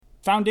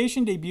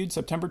Foundation debuted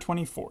September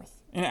 24th.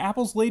 In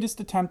Apple's latest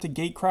attempt to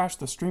gatecrash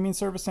the streaming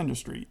service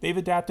industry, they've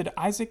adapted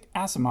Isaac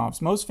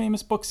Asimov's most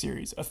famous book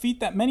series, a feat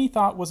that many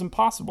thought was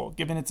impossible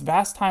given its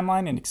vast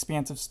timeline and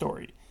expansive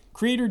story.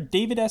 Creator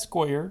David S.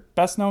 Goyer,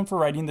 best known for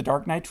writing the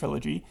Dark Knight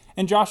trilogy,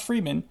 and Josh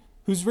Friedman,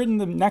 who's written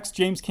the next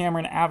James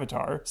Cameron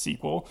Avatar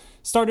sequel,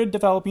 started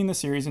developing the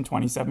series in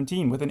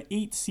 2017 with an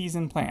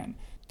 8-season plan.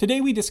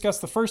 Today we discuss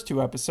the first 2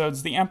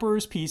 episodes, The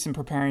Emperor's Peace and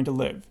Preparing to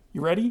Live.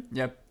 You ready?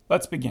 Yep.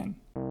 Let's begin.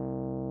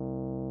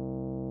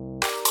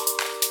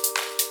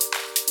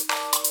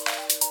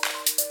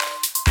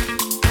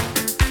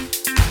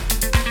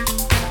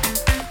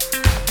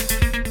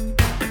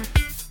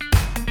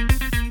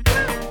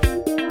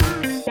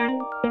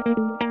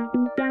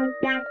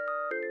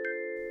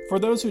 For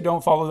those who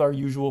don't follow our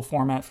usual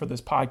format for this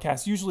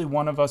podcast, usually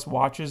one of us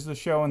watches the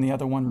show and the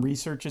other one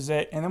researches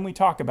it, and then we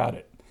talk about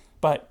it.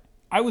 But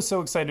I was so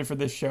excited for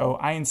this show,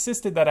 I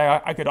insisted that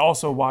I could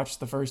also watch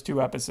the first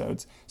 2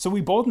 episodes. So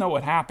we both know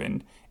what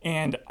happened,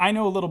 and I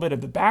know a little bit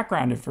of the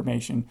background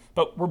information,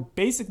 but we're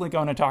basically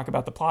going to talk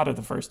about the plot of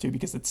the first 2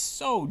 because it's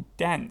so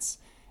dense.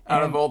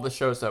 Out of all the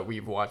shows that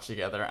we've watched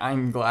together,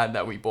 I'm glad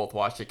that we both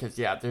watched it because,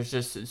 there's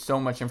just so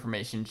much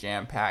information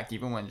jam-packed.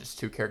 Even when just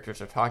 2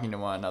 characters are talking to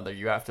one another,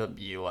 you have to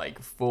be,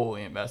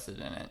 fully invested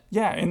in it.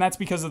 Yeah, and that's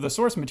because of the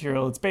source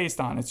material it's based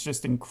on. It's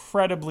just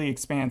incredibly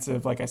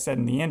expansive, like I said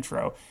in the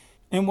intro.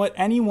 And what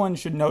anyone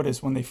should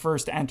notice when they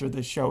first enter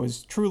this show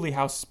is truly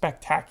how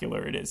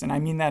spectacular it is. And I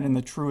mean that in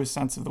the truest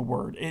sense of the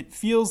word. It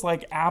feels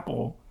like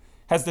Apple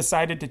has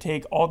decided to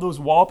take all those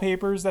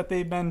wallpapers that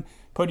they've been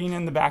putting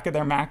in the back of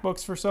their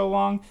MacBooks for so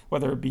long,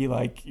 whether it be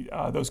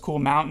those cool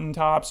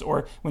mountaintops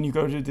or when you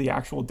go to the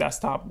actual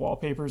desktop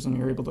wallpapers and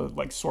you're able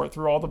to sort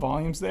through all the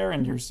volumes there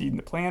and you're seeing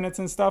the planets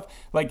and stuff.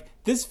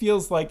 This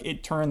feels like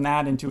it turned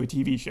that into a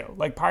TV show.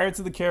 Pirates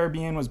of the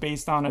Caribbean was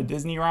based on a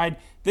Disney ride.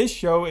 This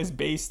show is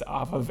based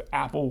off of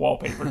Apple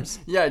wallpapers.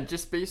 Yeah,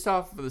 just based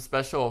off of the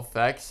special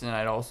effects, and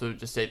I'd also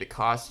just say the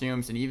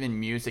costumes and even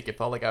music. It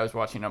felt like I was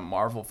watching a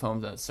Marvel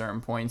film at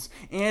certain points,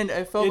 and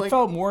it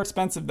felt more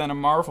expensive than a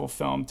Marvel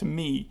film to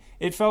me.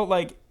 It felt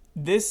like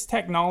this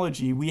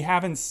technology we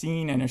haven't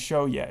seen in a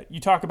show yet. You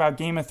talk about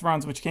Game of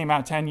Thrones, which came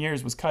out 10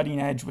 years, was cutting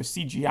edge with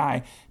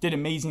CGI, did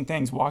amazing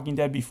things. Walking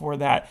Dead before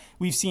that.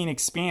 We've seen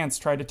Expanse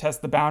try to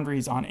test the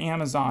boundaries on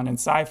Amazon and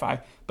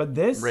sci-fi. But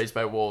this... Raised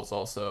by Wolves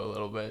also a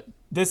little bit.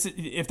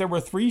 If there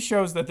were 3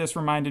 shows that this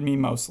reminded me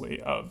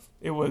mostly of,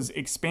 it was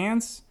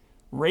Expanse,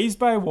 Raised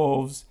by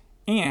Wolves,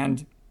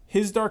 and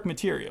His Dark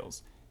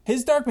Materials.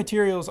 His Dark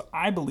Materials,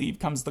 I believe,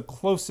 comes the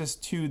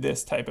closest to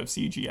this type of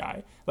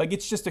CGI.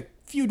 It's just a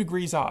few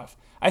degrees off.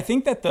 I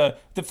think that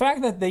the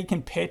fact that they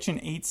can pitch an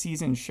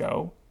 8-season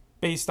show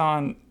based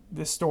on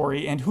this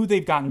story and who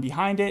they've gotten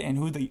behind it and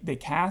who they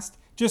cast,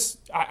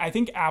 I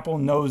think Apple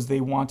knows they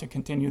want to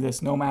continue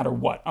this no matter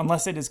what,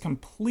 unless it is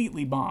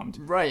completely bombed.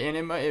 Right,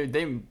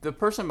 and the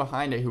person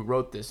behind it who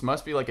wrote this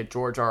must be like a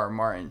George R.R.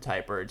 Martin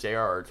type or a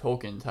J.R.R.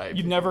 Tolkien type.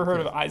 You've never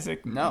heard of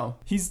Isaac? No.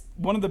 He's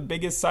one of the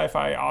biggest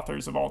sci-fi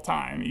authors of all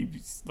time.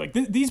 He's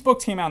these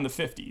books came out in the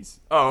 50s.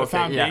 Oh,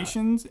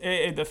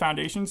 okay, the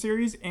Foundation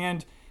series,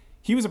 and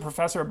he was a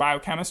professor of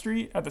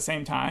biochemistry at the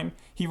same time.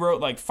 He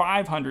wrote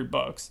 500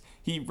 books.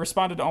 He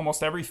responded to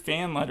almost every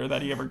fan letter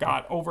that he ever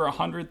got, over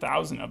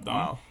 100,000 of them.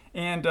 Wow.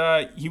 And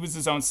he was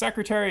his own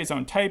secretary, his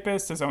own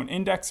typist, his own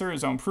indexer,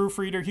 his own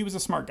proofreader. He was a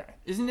smart guy.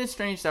 Isn't it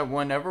strange that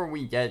whenever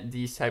we get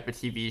these type of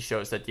TV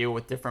shows that deal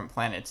with different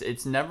planets,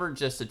 it's never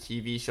just a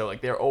TV show.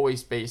 They're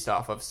always based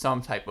off of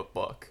some type of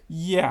book.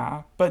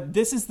 Yeah, but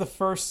this is the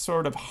first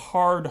sort of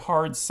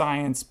hard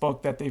science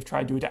book that they've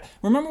tried to adapt.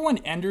 Remember when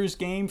Ender's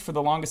Game, for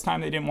the longest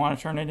time, they didn't want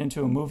to turn it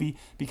into a movie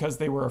because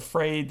they were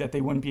afraid that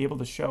they wouldn't be able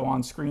to show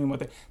on screen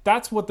with it.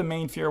 That's what the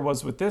main fear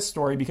was with this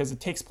story, because it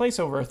takes place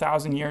over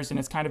 1,000 years and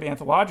it's kind of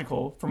anthological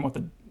from what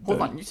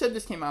Hold on, you said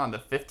this came out in the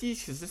 50s?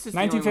 Because this is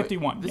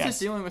 1951, This is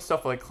dealing with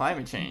stuff like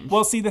climate change.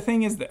 Well, see, the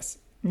thing is this.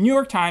 New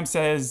York Times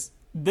says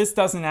this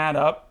doesn't add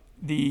up.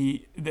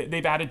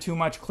 They've added too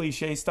much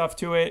cliche stuff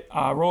to it.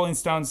 Rolling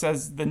Stone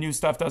says the new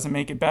stuff doesn't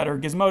make it better.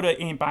 Gizmodo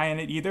ain't buying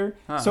it either.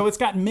 Huh. So it's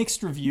got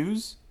mixed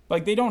reviews.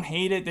 They don't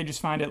hate it. They just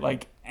find it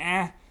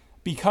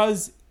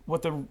because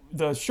what the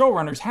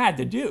showrunners had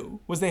to do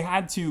was they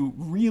had to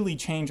really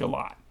change a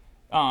lot.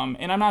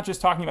 And I'm not just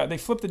talking about, they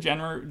flipped the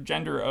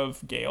gender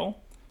of Gale.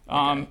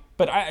 Okay.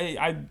 But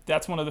I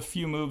that's one of the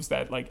few moves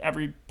that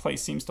every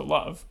place seems to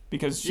love,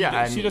 because she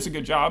does a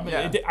good job.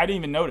 Yeah. I didn't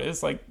even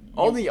notice.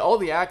 All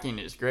the acting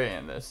is great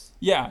in this.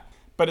 Yeah,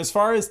 but as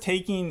far as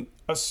taking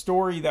a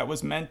story that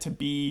was meant to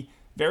be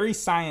very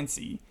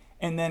sciencey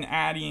and then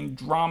adding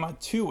drama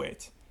to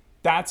it,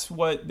 that's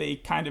what they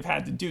kind of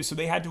had to do. So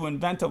they had to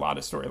invent a lot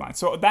of storylines.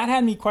 So that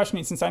had me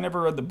questioning, since I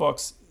never read the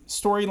books,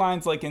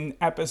 storylines like in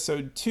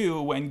episode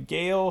 2 when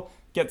Gale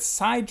gets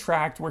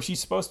sidetracked, where she's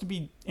supposed to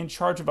be in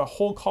charge of a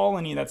whole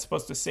colony that's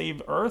supposed to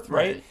save Earth,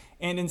 right?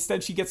 And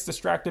instead she gets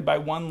distracted by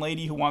one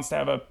lady who wants to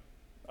have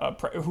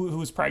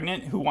who's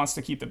pregnant, who wants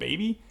to keep the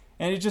baby.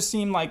 And it just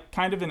seemed like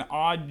kind of an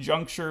odd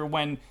juncture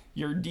when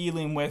you're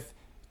dealing with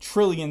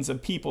trillions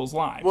of people's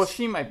lives. Well,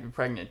 she might be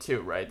pregnant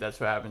too, right? That's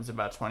what happens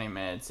about 20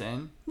 minutes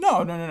in.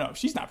 No.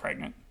 She's not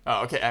pregnant.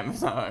 Oh, okay. I'm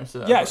sorry.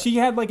 So Yeah, she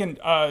had like an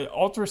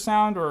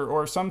ultrasound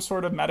or some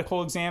sort of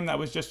medical exam that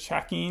was just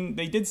checking.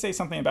 They did say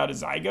something about a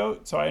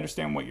zygote, so I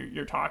understand what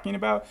you're talking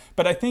about.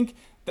 But I think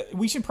that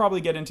we should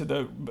probably get into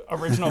the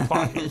original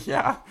plot here.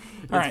 Yeah,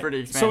 it's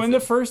pretty expensive. So in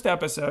the first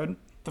episode,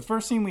 the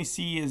first thing we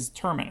see is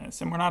Terminus.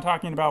 And we're not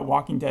talking about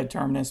Walking Dead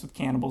Terminus with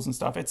cannibals and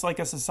stuff. It's like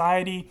a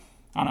society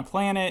on a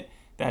planet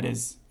that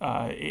is,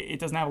 it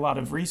doesn't have a lot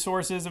of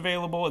resources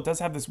available. It does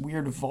have this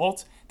weird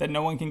vault that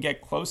no one can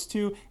get close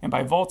to. And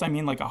by vault, I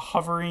mean like a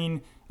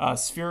hovering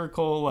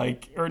spherical,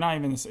 like, or not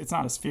even, it's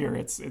not a sphere.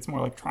 It's more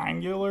like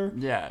triangular.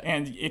 Yeah.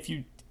 And if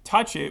you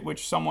touch it,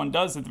 which someone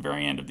does at the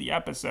very end of the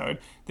episode,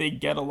 they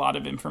get a lot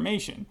of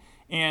information.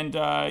 And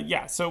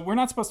so we're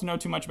not supposed to know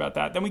too much about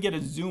that. Then we get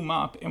a zoom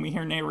up and we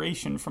hear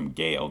narration from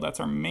Gale. That's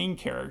our main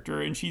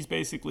character. And she's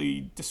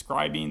basically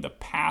describing the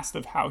past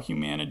of how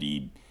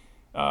humanity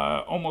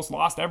almost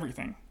lost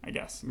everything, I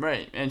guess.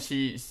 Right. And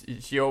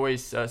she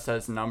always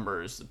says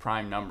numbers,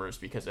 prime numbers,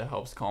 because it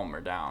helps calm her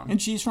down. And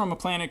she's from a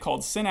planet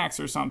called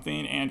Synax or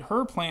something. And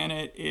her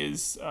planet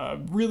is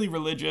really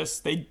religious.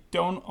 They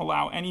don't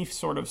allow any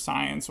sort of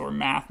science or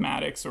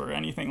mathematics or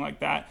anything like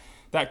that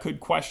that could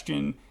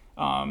question.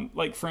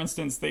 Like, for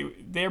instance,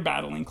 they're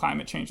battling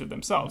climate change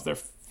themselves. They're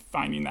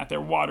finding that their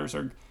waters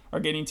are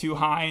getting too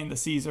high and the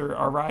seas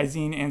are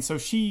rising. And so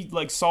she,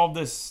 like, solved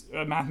this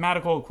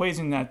mathematical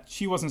equation that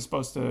she wasn't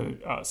supposed to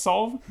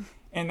solve.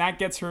 And that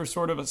gets her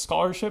sort of a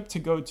scholarship to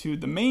go to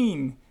the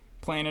main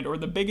planet, or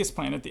the biggest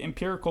planet, the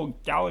Empirical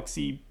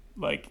Galaxy,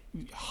 like,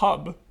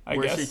 hub, I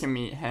guess. Where she can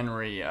meet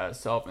Henry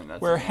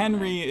Selvin. Where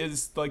Henry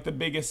is, like, the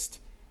biggest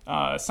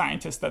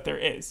scientist that there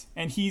is.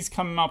 And he's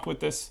coming up with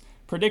this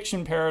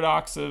prediction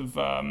paradox of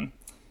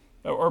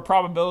or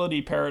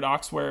probability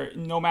paradox, where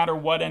no matter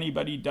what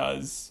anybody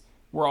does,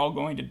 we're all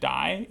going to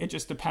die. It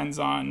just depends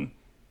on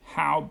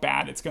how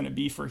bad it's going to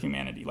be for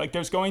humanity. Like,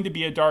 there's going to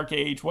be a dark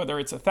age, whether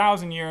it's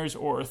 1,000 years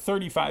or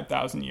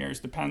 35,000 years,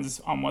 depends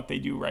on what they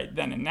do right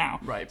then and now.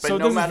 Right, but so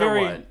no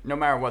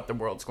matter what, the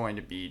world's going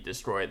to be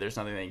destroyed. There's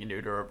nothing they can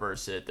do to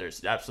reverse it.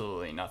 There's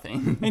absolutely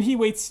nothing. And he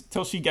waits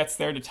till she gets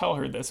there to tell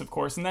her this, of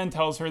course, and then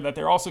tells her that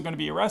they're also going to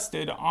be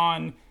arrested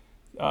on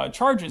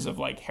charges of,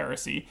 like,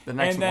 heresy. The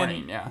next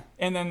morning, yeah.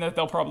 And then that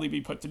they'll probably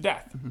be put to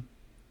death. Mm-hmm.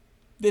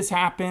 This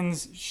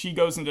happens. She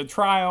goes into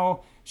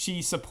trial.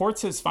 She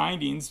supports his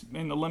findings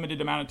in the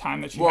limited amount of time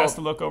that she has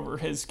to look over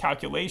his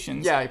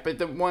calculations. Yeah, but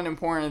the one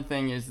important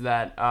thing is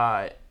that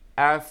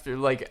after,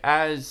 like,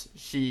 as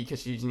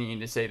because she's needing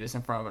to say this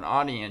in front of an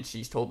audience,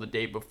 she's told the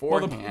day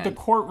beforehand. Well, the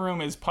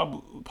courtroom is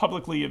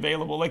publicly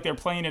available. Like, they're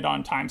playing it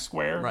on Times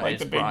Square, right, like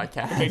the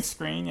big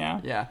screen,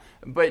 yeah. Yeah,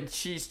 but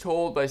she's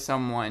told by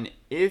someone,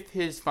 if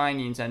his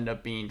findings end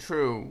up being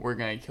true, we're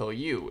going to kill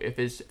you. If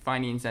his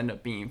findings end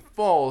up being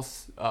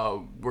false,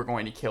 we're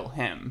going to kill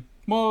him.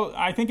 Well,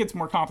 I think it's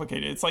more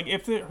complicated. It's like,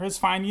 if his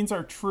findings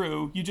are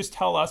true, you just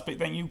tell us, but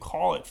then you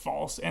call it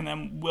false, and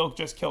then we'll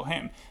just kill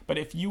him. But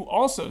if you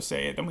also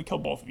say it, then we kill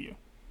both of you.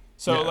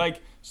 So,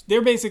 like,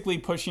 they're basically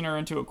pushing her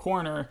into a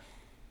corner.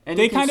 And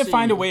they kind of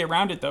find a way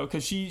around it, though,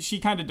 because she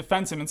kind of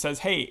defends him and says,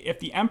 hey, if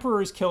the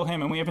emperors kill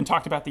him, and we haven't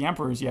talked about the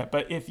emperors yet,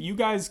 but if you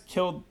guys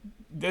killed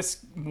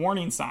this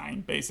warning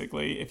sign,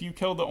 basically, if you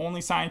kill the only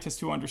scientist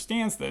who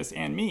understands this,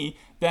 and me,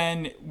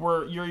 then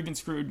you're even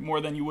screwed more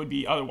than you would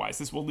be otherwise.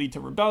 This will lead to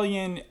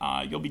rebellion.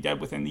 You'll be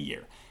dead within the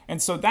year.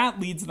 And so that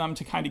leads them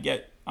to kind of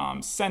get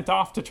sent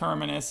off to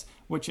Terminus,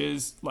 which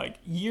is, like,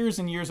 years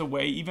and years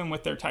away, even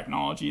with their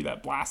technology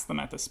that blasts them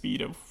at the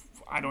speed of,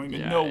 I don't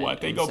even know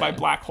what. They go by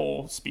black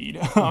hole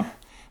speed.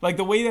 Like,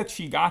 the way that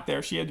she got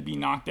there, she had to be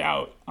knocked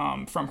out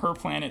from her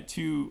planet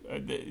to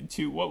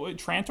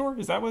Trantor?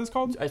 Is that what it's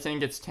called? I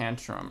think it's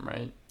Tantrum,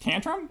 right?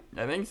 Tantrum?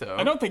 I think so.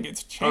 I don't think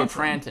it's Tantrum. Oh,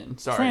 Tranton.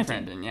 Sorry,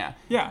 Tranton, yeah.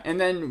 Yeah. And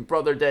then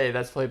Brother Day,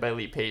 that's played by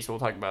Lee Pace. We'll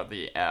talk about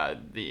the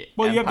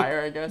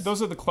Empire, I guess.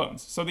 Those are the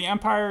clones. So the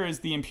Empire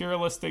is the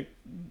imperialistic,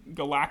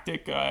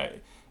 galactic,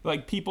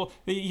 like, people.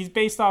 He's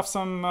based off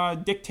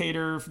some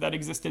dictator that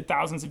existed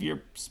thousands of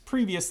years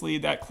previously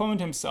that cloned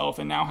himself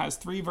and now has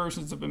 3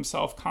 versions of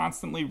himself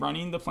constantly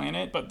running the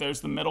planet. But there's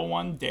the middle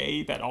one,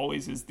 Day, that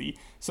always is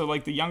so,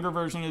 like, the younger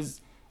version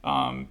is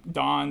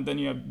Dawn, then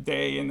you have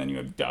Day, and then you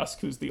have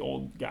Dusk, who's the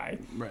old guy.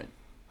 Right.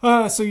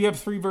 So you have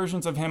 3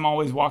 versions of him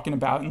always walking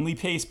about, and Lee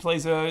Pace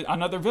plays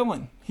another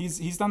villain.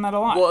 He's done that a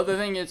lot. Well, the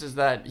thing is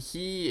that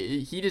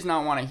he does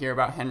not want to hear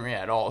about Henry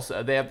at all.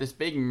 So they have this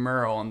big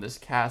mural in this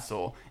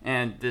castle,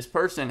 and this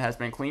person has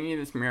been cleaning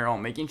this mural,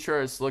 making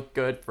sure it's looked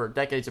good for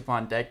decades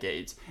upon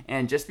decades.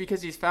 And just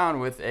because he's found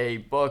with a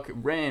book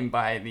written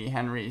by the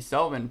Henry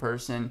Selvin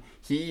person,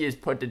 he is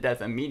put to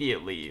death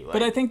immediately.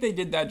 But I think they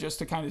did that just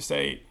to kind of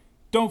say,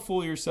 don't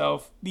fool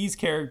yourself. These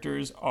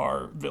characters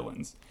are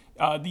villains.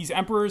 These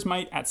emperors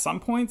might at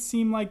some point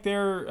seem like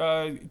they're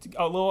a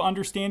little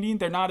understanding.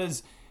 They're not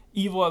as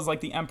evil as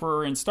like the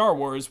Emperor in Star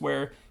Wars,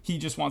 where he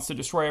just wants to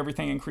destroy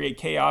everything and create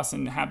chaos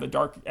and have the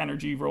dark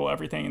energy rule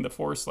everything and the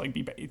Force like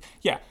be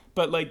yeah.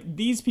 But like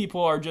these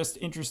people are just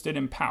interested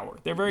in power.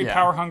 They're very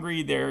power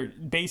hungry. They're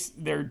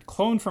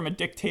cloned from a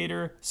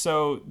dictator,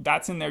 so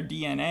that's in their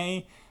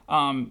DNA.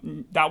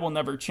 That will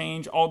never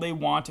change. All they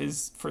want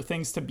is for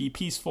things to be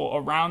peaceful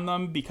around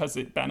them because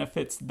it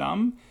benefits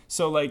them.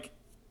 So like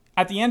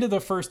at the end of the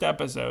first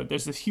episode,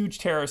 there's this huge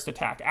terrorist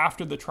attack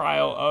after the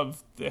trial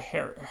of the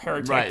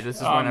heretic right, this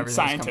is when everything's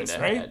scientist,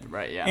 coming to right? Head.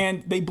 Right, yeah.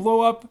 And they blow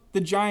up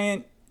the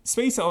giant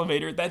space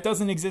elevator that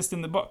doesn't exist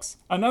in the books.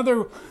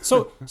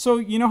 So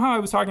you know how I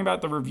was talking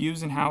about the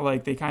reviews and how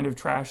like they kind of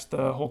trashed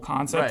the whole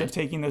concept right. of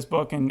taking this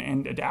book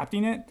and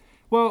adapting it?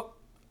 Well,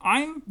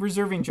 I'm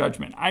reserving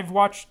judgment. I've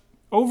watched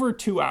over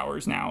 2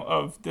 hours now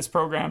of this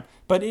program,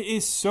 but it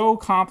is so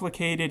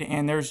complicated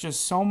and there's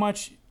just so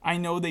much I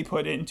know they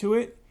put into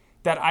it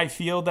that I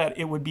feel that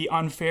it would be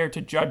unfair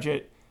to judge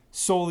it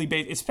solely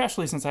based,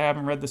 especially since I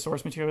haven't read the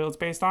source material it's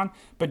based on.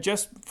 But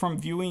just from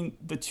viewing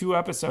the 2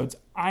 episodes,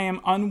 I am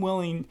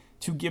unwilling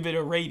to give it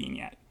a rating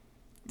yet.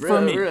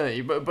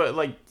 Really? But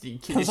like,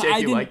 can you say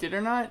if you liked it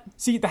or not?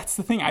 See, that's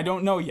the thing. I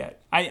don't know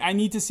yet. I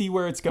need to see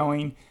where it's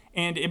going,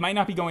 and it might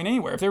not be going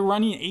anywhere. If they're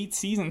running 8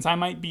 seasons, I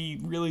might be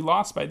really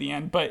lost by the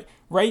end. But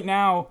right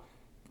now,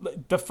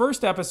 the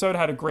first episode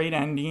had a great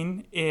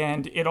ending,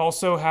 and it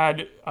also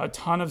had a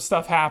ton of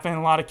stuff happen,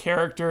 a lot of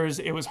characters.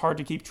 It was hard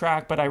to keep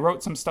track, but I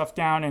wrote some stuff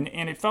down, and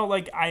it felt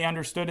like I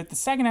understood it. The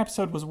second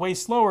episode was way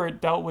slower. It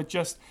dealt with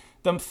just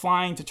them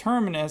flying to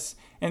Terminus,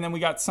 and then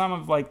we got some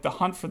of like the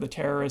hunt for the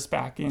terrorists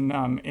back in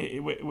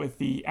with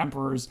the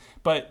Emperors,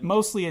 but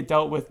mostly it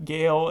dealt with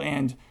Gale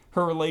and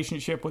her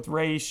relationship with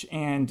Raish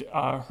and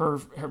her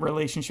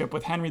relationship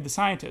with Henry the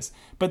scientist.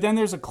 But then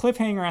there's a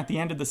cliffhanger at the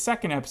end of the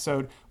second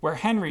episode where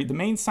Henry, the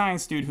main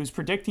science dude who's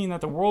predicting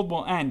that the world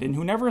will end and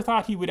who never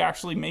thought he would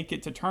actually make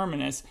it to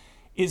Terminus,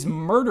 is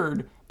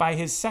murdered by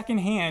his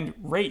second-hand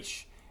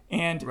Raish.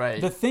 And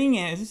the thing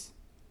is,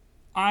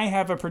 I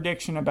have a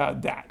prediction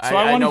about that. So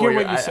I want to hear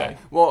what you say.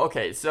 Well,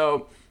 okay,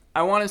 so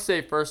I want to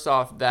say first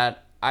off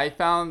that I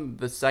found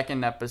the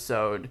second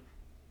episode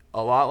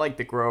a lot like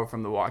The Grove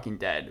from The Walking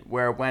Dead,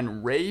 where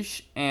when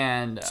Raish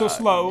and... So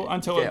slow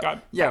until Gale, it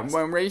got... Yeah, fast.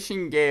 when Raish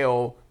and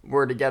Gale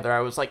were together,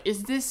 I was like,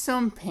 is this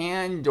some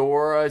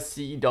Pandora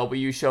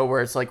CW show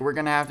where it's like, we're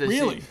going to have to...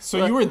 Really?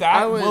 So you were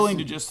that willing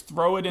to just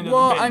throw it into the bin?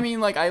 Well, I mean,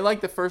 like, I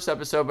liked the first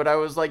episode, but I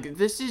was like,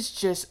 this is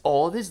just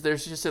all this.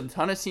 There's just a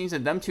ton of scenes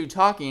of them two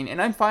talking,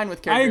 and I'm fine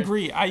with characters.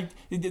 I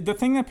agree. The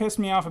thing that pissed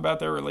me off about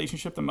their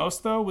relationship the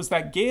most, though, was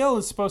that Gale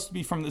is supposed to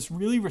be from this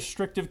really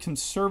restrictive,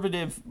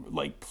 conservative,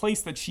 like,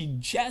 place that she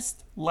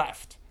just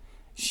left.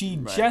 She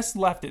just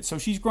left it. So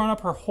she's grown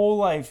up her whole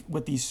life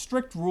with these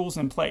strict rules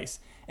in place.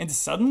 And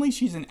suddenly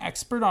she's an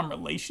expert on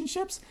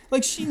relationships?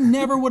 Like, she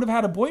never would have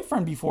had a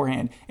boyfriend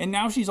beforehand. And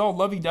now she's all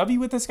lovey-dovey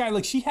with this guy.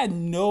 Like, she had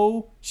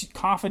no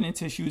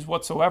confidence issues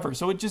whatsoever.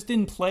 So it just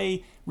didn't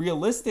play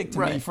realistic to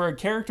me for a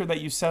character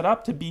that you set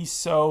up to be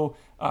so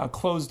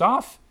closed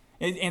off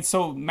and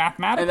so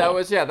mathematical. And that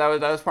was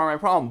part of my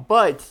problem.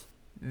 But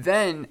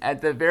then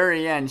at the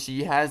very end,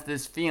 she has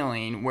this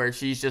feeling where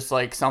she's just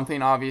like,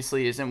 something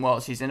obviously isn't well.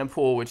 She's in a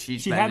pool, which she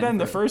had that in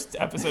the first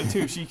episode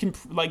too. She can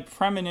like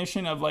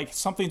premonition of like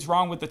something's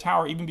wrong with the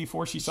tower even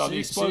before she saw the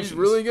explosions. She's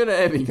really good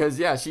at it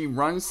because she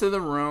runs to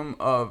the room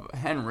of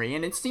Henry,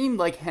 and it seemed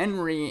like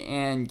Henry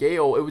and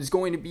Gale, it was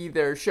going to be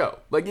their show.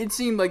 Like, it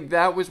seemed like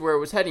that was where it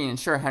was heading. And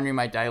sure, Henry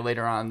might die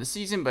later on in the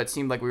season, but it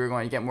seemed like we were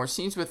going to get more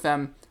scenes with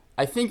them.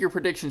 I think your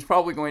prediction is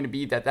probably going to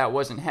be that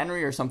wasn't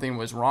Henry or something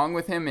was wrong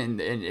with him,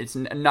 and it's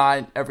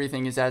not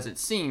everything is as it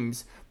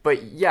seems.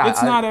 But yeah,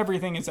 it's not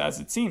everything is as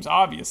it seems,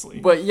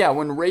 obviously. But yeah,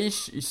 when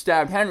Raish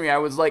stabbed Henry, I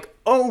was like,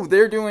 oh,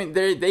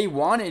 they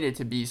wanted it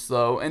to be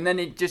slow, and then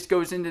it just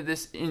goes into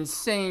this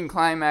insane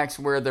climax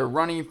where they're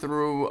running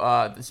through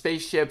the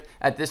spaceship.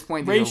 At this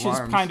point, Raish is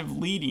kind of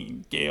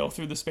leading Gale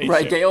through the spaceship.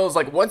 Right, Gale is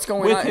like, what's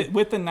going on?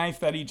 With the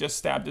knife that he just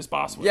stabbed his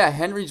boss with. Yeah,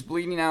 Henry's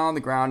bleeding out on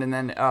the ground, and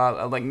then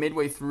like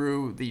midway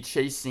through the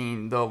chase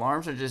scene, the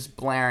alarms are just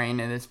blaring,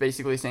 and it's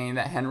basically saying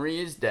that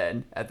Henry is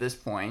dead at this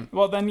point.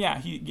 Well, then yeah,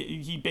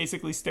 he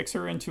basically sticks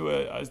her into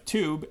a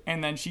tube,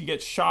 and then she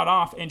gets shot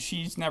off, and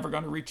she's never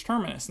going to reach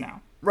Terminus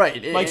now.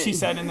 Right. Like she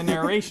said in the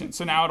narration.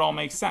 So now it all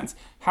makes sense.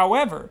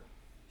 However,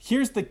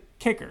 here's the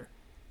kicker.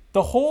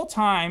 The whole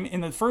time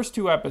in the first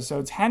 2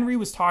 episodes, Henry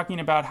was talking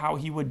about how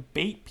he would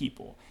bait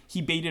people.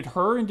 He baited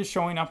her into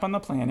showing up on the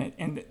planet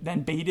and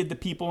then baited the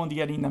people into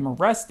getting them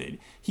arrested.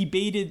 He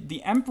baited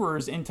the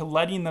emperors into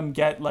letting them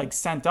get like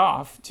sent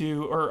off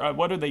to, or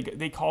what do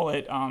they call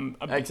it?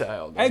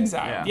 Exiled.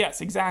 Exiled, yes,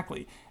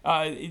 exactly.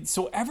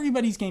 So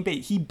everybody's getting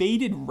baited. He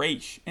baited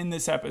Raish in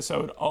this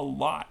episode a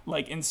lot,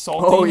 like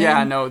insulting him. Oh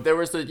yeah, no, there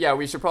was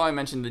we should probably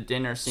mention the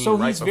dinner scene. So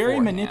he's very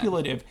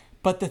manipulative.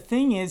 But the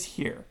thing is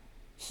here,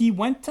 he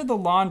went to the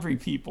laundry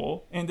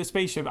people in the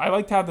spaceship. I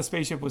liked how the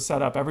spaceship was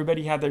set up.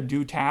 Everybody had their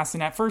due tasks.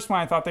 And at first, when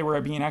I thought they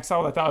were being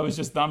exiled, I thought it was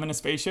just them in a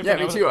spaceship. Yeah,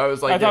 me too. I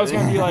thought it was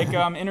going to be like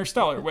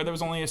Interstellar, where there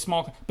was only a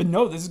small. But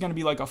no, this is going to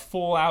be like a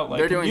full out like.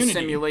 They're community. Doing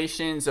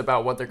simulations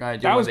about what they're going to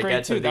do. That was when great they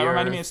get too. To the That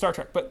reminded Earth. me of Star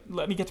Trek. But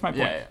let me get to my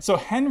point. Yeah. So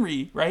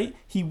Henry, right?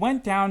 He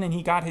went down and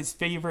he got his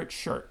favorite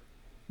shirt.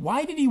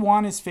 Why did he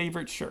want his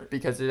favorite shirt?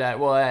 Because it had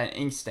an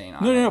ink stain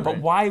on it. No. Right? But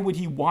why would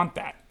he want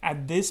that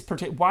at this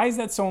particular? Why is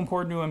that so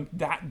important to him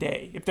that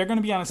day? If they're going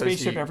to be on a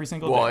spaceship every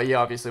single day. Well, he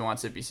obviously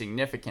wants it to be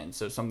significant.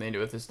 So something to do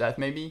with his death,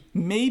 maybe.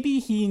 Maybe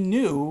he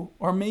knew,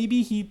 or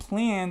maybe he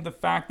planned the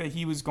fact that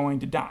he was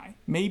going to die.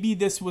 Maybe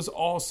this was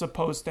all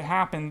supposed to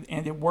happen,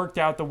 and it worked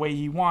out the way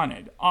he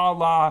wanted, a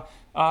la.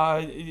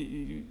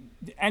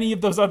 Any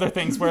of those other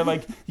things where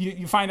like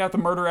you find out the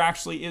murderer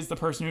actually is the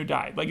person who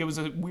died. Like it was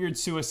a weird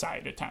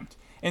suicide attempt.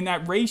 And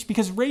that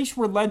because Raish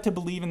were led to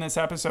believe in this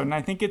episode, and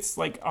I think it's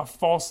like a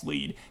false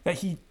lead, that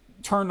he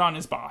turned on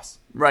his boss.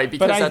 Right,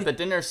 because at the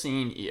dinner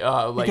scene,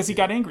 because he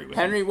got angry with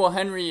Henry. him. Well,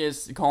 Henry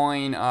is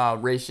calling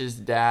Raish's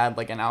dad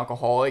like an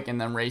alcoholic, and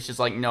then Raish is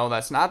like, no,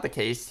 that's not the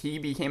case. He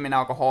became an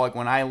alcoholic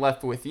when I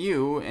left with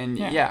you, and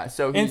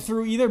and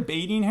through either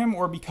baiting him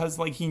or because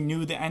like he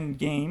knew the end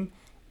game,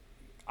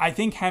 I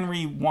think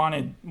Henry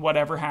wanted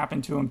whatever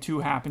happened to him to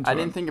happen to him. I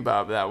didn't think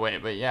about it that way,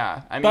 but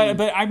yeah. I mean,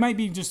 but I might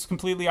be just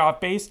completely off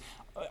base.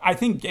 I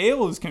think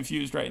Gale is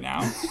confused right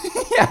now.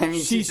 Yeah, I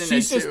mean, she's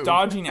just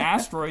dodging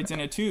asteroids in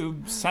a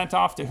tube sent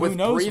off to who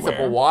knows where. With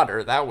breathable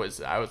water, I was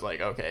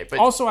like, okay. But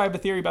also, I have a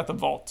theory about the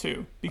vault,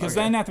 too. Because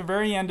then at the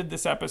very end of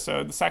this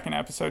episode, the second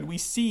episode, we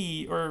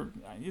see, or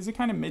is it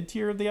kind of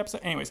mid-tier of the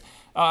episode? Anyways,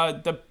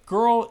 the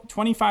girl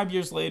 25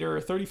 years later,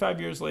 or 35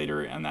 years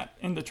later,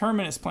 in the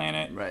Terminus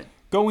planet, right,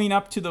 going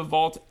up to the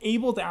vault,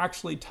 able to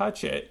actually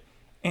touch it.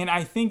 And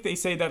I think they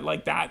say that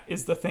like that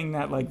is the thing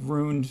that like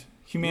ruined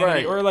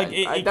humanity, or like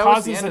it causes a destruction. That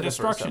was the end of the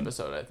first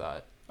episode, I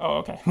thought. Oh,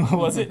 okay.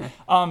 Was it?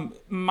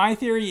 My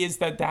theory is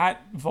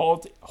that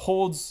vault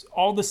holds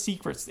all the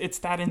secrets. It's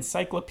that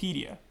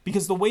encyclopedia.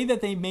 Because the way that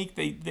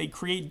they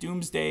create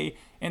Doomsday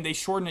and they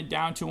shorten it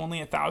down to only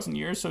 1,000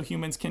 years so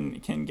humans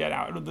can get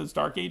out of those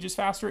dark ages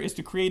faster is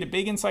to create a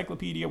big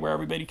encyclopedia where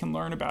everybody can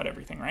learn about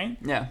everything, right?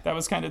 Yeah. That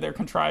was kind of their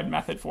contrived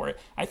method for it.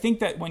 I think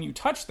that when you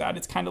touch that,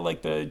 it's kind of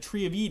like the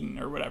Tree of Eden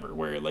or whatever,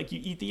 where like you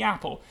eat the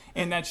apple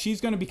and that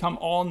she's going to become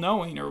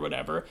all-knowing or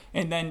whatever,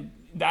 and then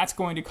that's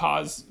going to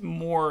cause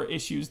more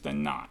issues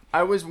than not.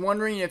 I was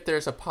wondering if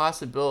there's a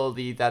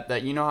possibility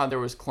that you know how there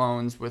was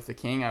clones with the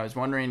king? I was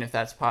wondering if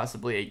that's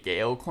possibly a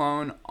Gale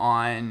clone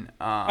on...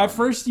 At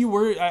first you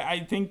were,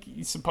 I think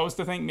you're supposed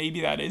to think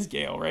maybe that is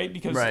Gale, right?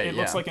 Because it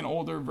looks like an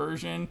older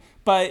version.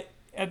 But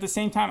at the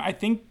same time, I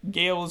think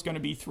Gale is going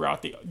to be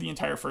throughout the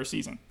entire first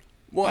season.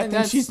 Well, I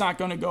think she's not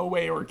going to go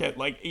away or get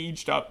like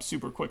aged up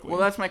super quickly. Well,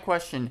 that's my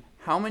question.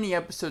 How many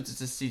episodes is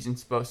this season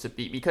supposed to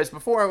be? Because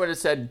before I would have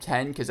said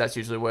 10, because that's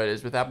usually what it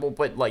is with Apple.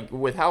 But like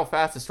with how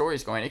fast the story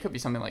is going, it could be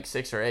something like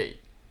 6 or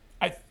 8.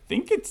 I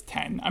think it's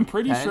 10. I'm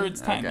pretty sure it's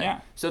 10, okay.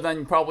 Yeah. So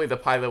then probably the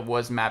pilot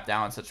was mapped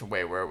down in such a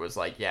way where it was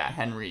like, yeah,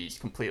 Henry's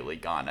completely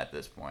gone at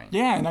this point.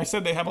 Yeah, and I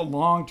said they have a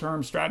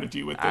long-term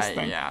strategy with this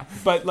thing. Yeah.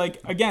 But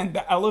like, again,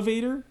 the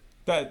elevator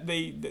that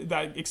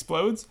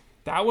explodes,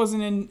 that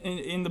wasn't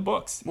in the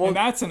books. Well, and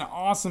that's an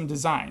awesome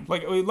design.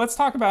 Like, let's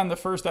talk about in the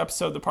first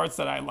episode the parts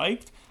that I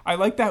liked. I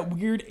liked that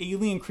weird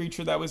alien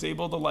creature that was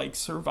able to like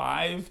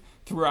survive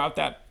throughout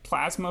that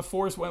plasma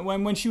force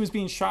when she was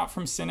being shot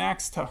from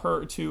Synax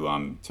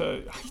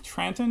to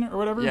Trenton or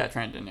whatever. Yeah,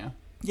 Trenton. Yeah.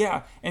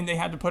 Yeah, and they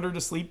had to put her to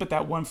sleep, but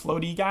that one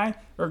floaty guy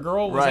or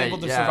girl was able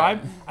to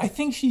survive. I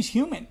think she's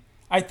human.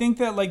 I think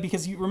that, like,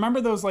 because you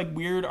remember those, like,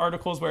 weird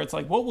articles where it's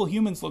like, what will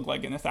humans look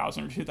like in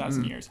 1,000 or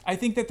 2,000 years? I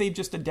think that they've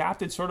just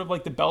adapted sort of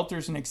like the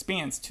Belters in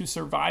Expanse to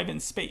survive in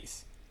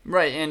space.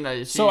 Right,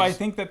 and so I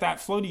think that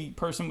floaty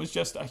person was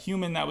just a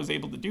human that was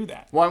able to do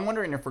that. Well, I'm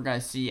wondering if we're going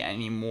to see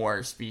any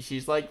more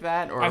species like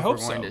that, or if we're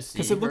going to see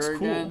because it looks cool.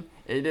 Again.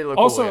 It did look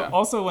cool, yeah.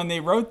 Also, when they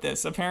wrote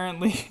this,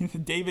 apparently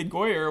David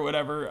Goyer or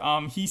whatever,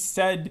 he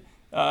said...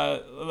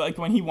 like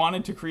when he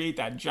wanted to create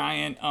that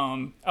giant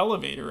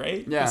elevator,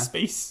 right? Yeah. The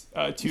space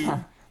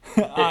tube.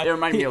 It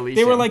reminded me of Elysium.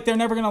 They were like, they're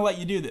never going to let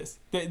you do this.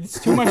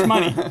 It's too much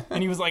money.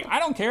 And he was like, I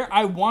don't care.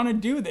 I want to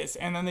do this.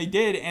 And then they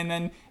did. And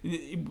then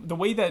the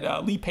way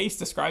that Lee Pace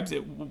describes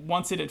it,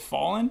 once it had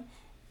fallen,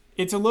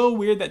 it's a little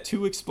weird that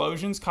 2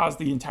 explosions caused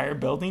the entire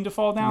building to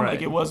fall down. Right.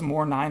 Like it was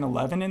more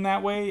 9/11 in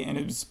that way, and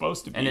it was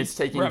supposed to be. And it's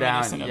taking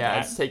down,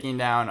 it's taking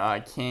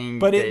down King.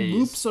 But Day's it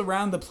loops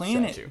around the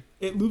planet. statue.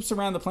 It loops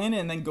around the planet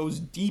and then goes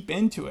deep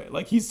into it.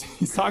 Like he's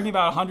talking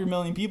about 100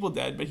 million people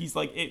dead, but he's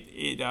like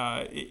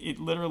it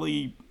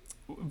literally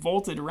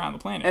vaulted around the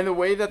planet. And the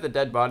way that the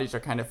dead bodies are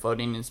kind of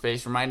floating in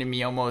space reminded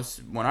me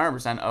almost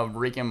 100% of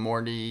Rick and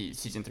Morty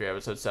season 3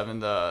 episode 7,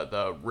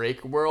 the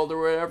Rake world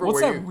or whatever.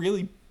 What's that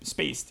really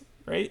spaced?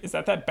 right? Is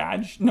that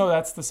badge? No,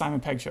 that's the Simon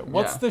Pegg show.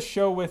 What's Yeah. the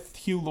show with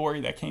Hugh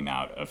Laurie that came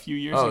out a few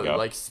years Oh, ago?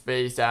 like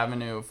Space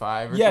Avenue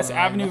 5 or Yes, something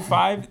like Avenue that?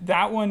 5.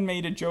 That one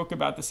made a joke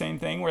about the same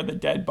thing where the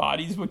dead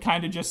bodies would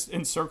kind of just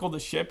encircle the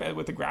ship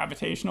with a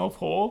gravitational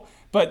pull.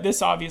 But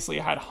this obviously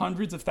had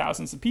hundreds of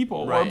thousands of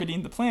people Right.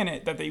 orbiting the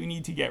planet that they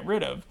need to get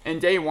rid of. And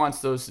Day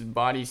wants those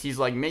bodies. He's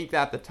like, make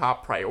that the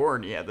top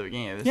priority at the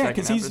beginning of the Yeah,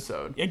 second because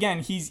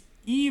episode. he's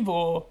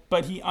evil,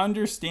 but he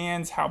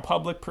understands how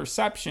public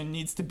perception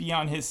needs to be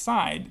on his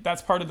side.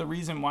 That's part of the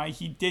reason why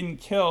he didn't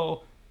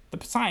kill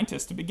the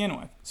scientist to begin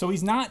with. So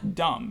he's not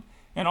dumb.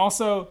 And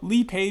also,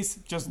 Lee Pace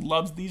just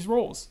loves these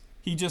roles.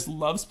 He just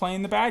loves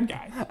playing the bad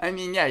guy. I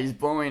mean, yeah, he's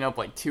blowing up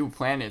like 2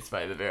 planets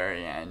by the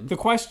very end. The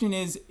question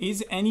is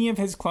any of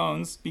his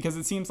clones, because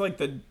it seems like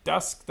the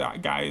Dusk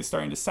guy is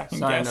starting to second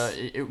Starting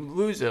guess. to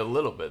lose it a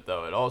little bit,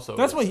 though. It also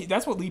That's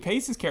what Lee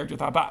Pace's character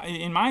thought. But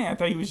in my I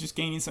thought he was just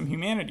gaining some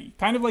humanity.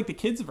 Kind of like the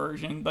kid's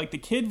version. Like the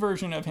kid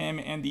version of him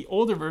and the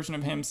older version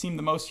of him seem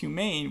the most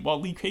humane, while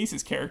Lee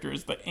Pace's character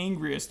is the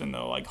angriest and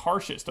the like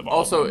harshest of all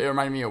Also, of them. it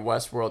reminded me of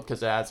Westworld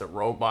because it has a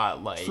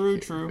robot like True.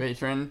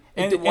 patron.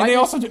 And they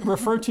also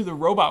refer to the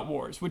Robot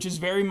Wars, which is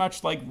very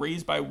much like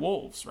Raised by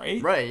Wolves,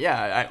 right? Right,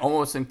 yeah,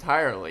 almost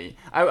entirely.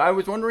 I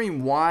was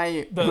wondering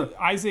why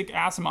Isaac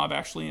Asimov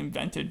actually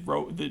invented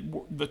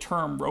the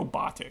term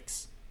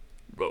robotics.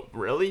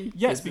 Really?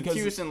 Yes, it's because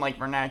used in like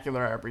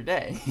vernacular every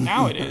day.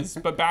 Now it is,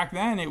 but back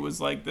then it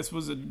was like this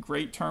was a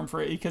great term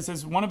for it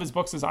because one of his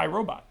books is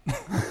iRobot.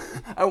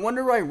 I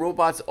wonder why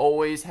robots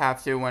always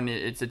have to, when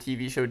it's a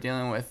TV show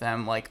dealing with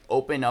them, like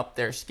open up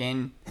their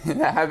skin.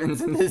 That happens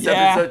in this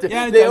episode too.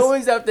 Yeah, they does.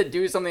 always have to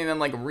do something and then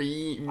like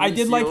I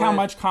did like reseal how it.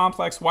 much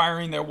complex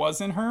wiring there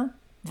was in her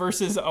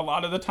versus a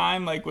lot of the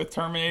time like with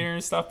Terminator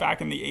and stuff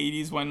back in the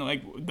 80s when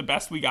like the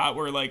best we got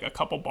were like a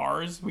couple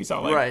bars. We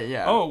saw like, Right,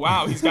 yeah. oh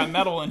wow, he's got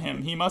metal in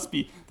him. He must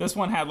be. This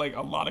one had like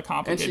a lot of And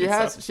complicated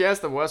stuff. she has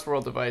the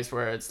Westworld device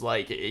where it's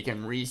like it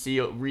can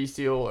reseal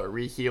or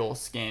reheal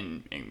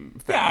skin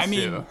fast Yeah, I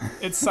mean, too.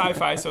 it's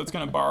sci-fi, so it's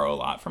going to borrow a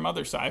lot from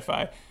other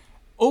sci-fi.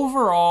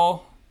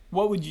 Overall,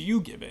 what would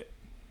you give it?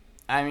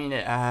 I mean,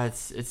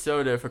 it's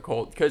so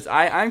difficult because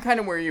I'm kind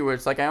of where you were.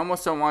 It's like I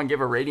almost don't want to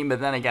give a rating, but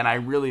then again, I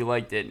really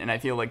liked it, and I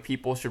feel like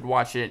people should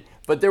watch it.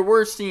 But there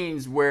were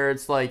scenes where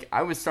it's like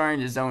I was starting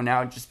to zone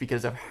out just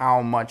because of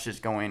how much is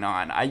going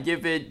on. I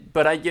give it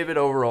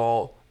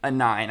overall a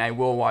 9. I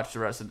will watch the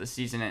rest of the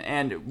season,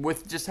 and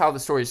with just how the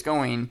story's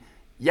going,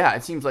 yeah,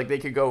 it seems like they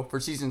could go for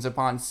seasons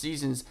upon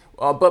seasons.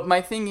 But my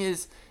thing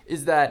is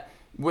that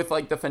with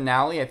like the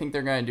finale, I think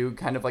they're gonna do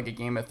kind of like a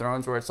Game of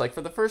Thrones, where it's like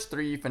for the first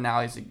 3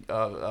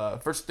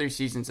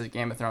 seasons of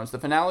Game of Thrones, the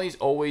finales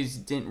always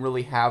didn't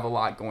really have a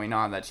lot going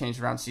on. That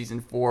changed around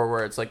season 4,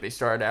 where it's like they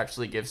started to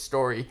actually give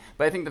story.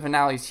 But I think the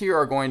finales here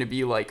are going to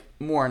be like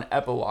more an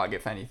epilogue,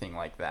 if anything,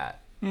 like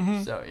that.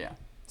 Mm-hmm. So yeah.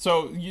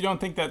 So you don't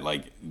think that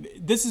like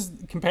this is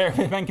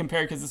been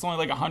compared because it's only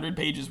like 100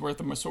 pages worth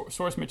of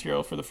source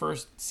material for the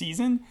first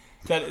season,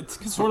 that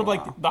it's sort of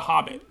like The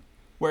Hobbit,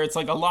 where it's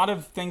like a lot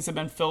of things have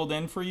been filled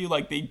in for you,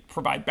 like they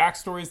provide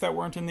backstories that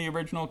weren't in the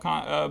original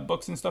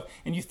books and stuff,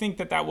 and you think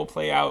that will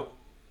play out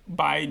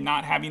by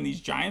not having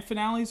these giant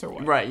finales, or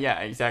what? Right,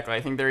 yeah, exactly.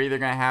 I think they're either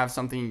going to have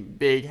something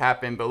big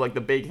happen, but like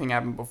the big thing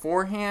happen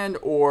beforehand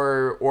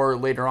or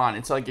later on.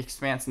 It's like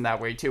Expanse in that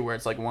way too, where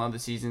it's like one of the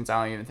seasons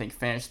I don't even think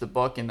finished the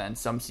book, and then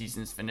some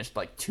seasons finished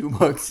like 2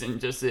 books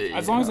and just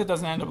as long as it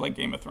doesn't end up like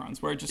Game of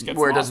Thrones, where it just gets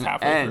where it lost doesn't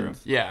halfway end.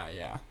 through.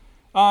 Yeah.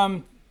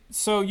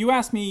 So you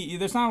asked me,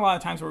 there's not a lot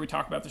of times where we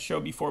talk about the show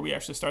before we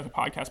actually start the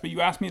podcast, but you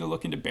asked me to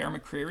look into Bear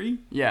McCreary,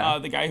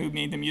 the guy who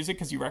made the music,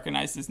 because you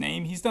recognized his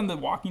name. He's done The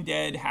Walking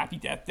Dead, Happy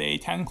Death Day,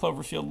 10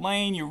 Cloverfield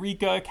Lane,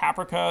 Eureka,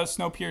 Caprica,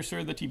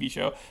 Snowpiercer, the TV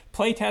show,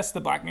 Playtest, the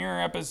Black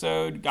Mirror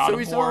episode, God So of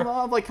he's War. done a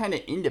lot of like kind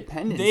of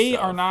independent They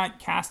stuff. are not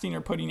casting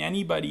or putting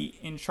anybody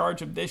in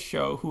charge of this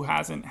show who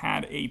hasn't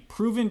had a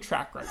proven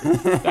track record.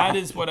 That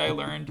is what I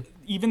learned.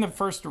 Even the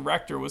first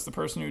director was the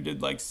person who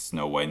did like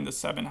Snow White and the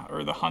Seven,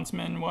 or the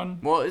Huntsman one.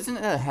 Well, isn't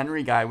it a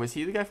Henry guy? Was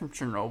he the guy from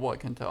Chernobyl? I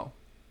can tell.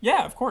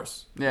 Yeah, of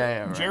course.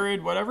 Yeah, right.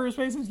 Jared, whatever his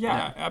face is.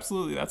 Yeah,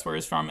 absolutely. That's where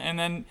he's from. And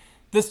then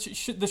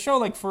the show,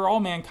 like For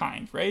All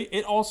Mankind, right?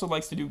 It also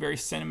likes to do very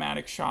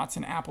cinematic shots,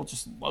 and Apple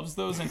just loves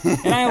those, and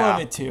I love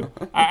it too.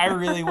 I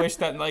really wish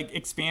that like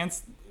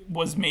Expanse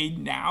was made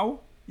now,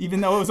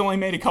 even though it was only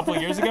made a couple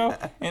of years ago.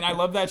 And I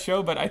love that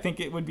show, but I think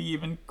it would be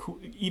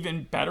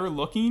even better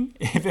looking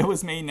if it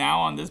was made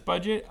now on this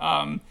budget.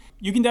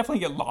 You can definitely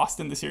get lost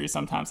in the series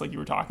sometimes, like you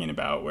were talking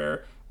about,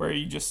 where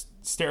you just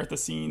stare at the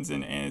scenes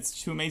and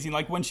it's too amazing.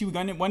 Like when she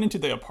went into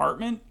the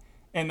apartment,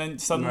 and then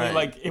suddenly, Right.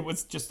 like, it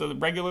was just a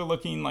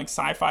regular-looking, like,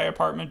 sci-fi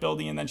apartment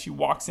building, and then she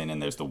walks in,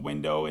 and there's the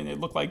window, and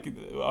it looked like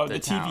the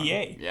town.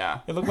 TVA. Yeah.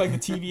 It looked like the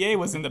TVA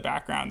was in the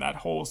background, that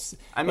whole...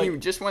 I mean,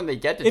 just when they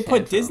get to it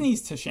put Tantrum.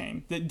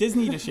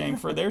 Disney to shame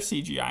for their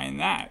CGI in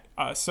that.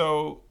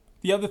 So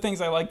the other things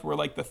I liked were,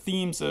 like, the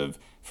themes of...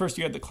 First,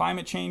 you had the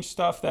climate change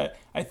stuff that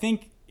I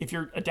think if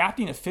you're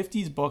adapting a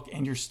 50s book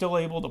and you're still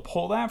able to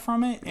pull that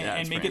from it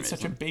and make it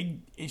such a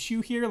big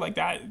issue here, like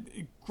that,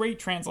 great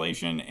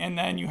translation. And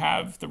then you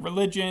have the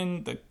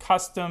religion, the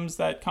customs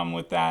that come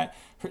with that,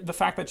 the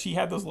fact that she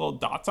had those little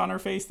dots on her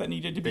face that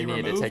needed to be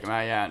removed. They needed to take them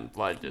out, yeah, and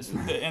blood just...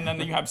 And then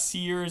you have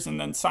seers,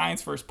 and then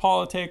science versus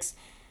politics.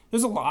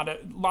 There's a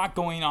lot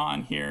going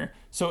on here.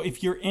 So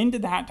if you're into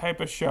that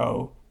type of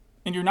show,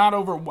 and you're not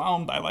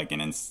overwhelmed by like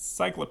an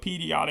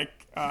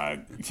encyclopedic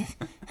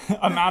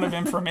amount of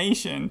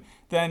information,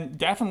 then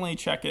definitely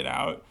check it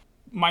out.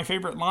 My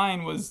favorite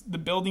line was, "The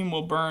building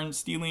will burn,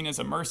 stealing is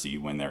a mercy,"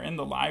 when they're in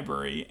the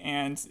library,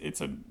 and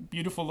it's a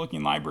beautiful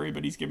looking library,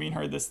 but he's giving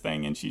her this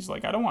thing and she's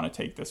like, "I don't want to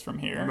take this from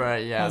here."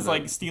 Right, yeah. It's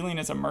like stealing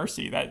is a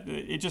mercy. That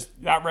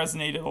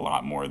resonated a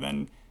lot more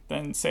than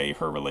say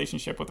her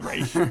relationship with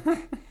Rafe.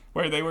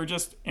 Where they were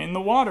just in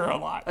the water a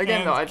lot.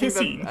 Again, though, I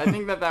kissing.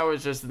 think that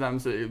was just them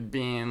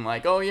being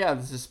like, "Oh yeah,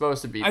 this is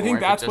supposed to be." I think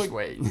that's what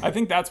wait. I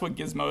think that's what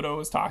Gizmodo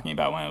was talking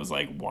about when it was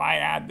like, "Why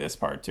add this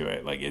part to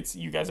it? Like, it's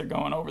you guys are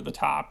going over the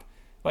top.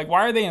 Like,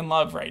 why are they in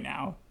love right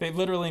now? They've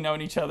literally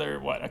known each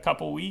other a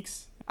couple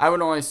weeks." I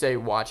would only say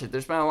watch it.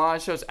 There's been a lot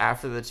of shows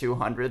after the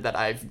 200 that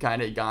I've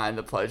kind of gotten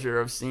the pleasure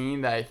of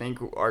seeing that I think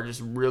are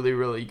just really,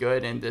 really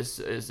good, and this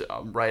is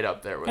right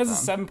up there with them. It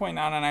has a 7.9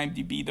 on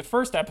IMDb. The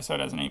first episode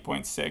has an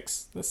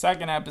 8.6. The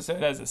second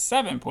episode has a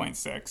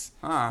 7.6.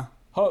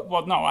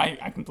 Well, no,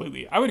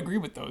 I would agree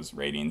with those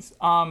ratings.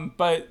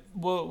 But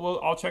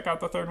I'll check out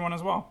the third one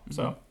as well.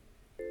 So,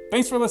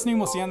 thanks for listening.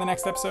 We'll see you on the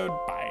next episode.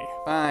 Bye.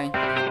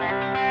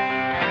 Bye.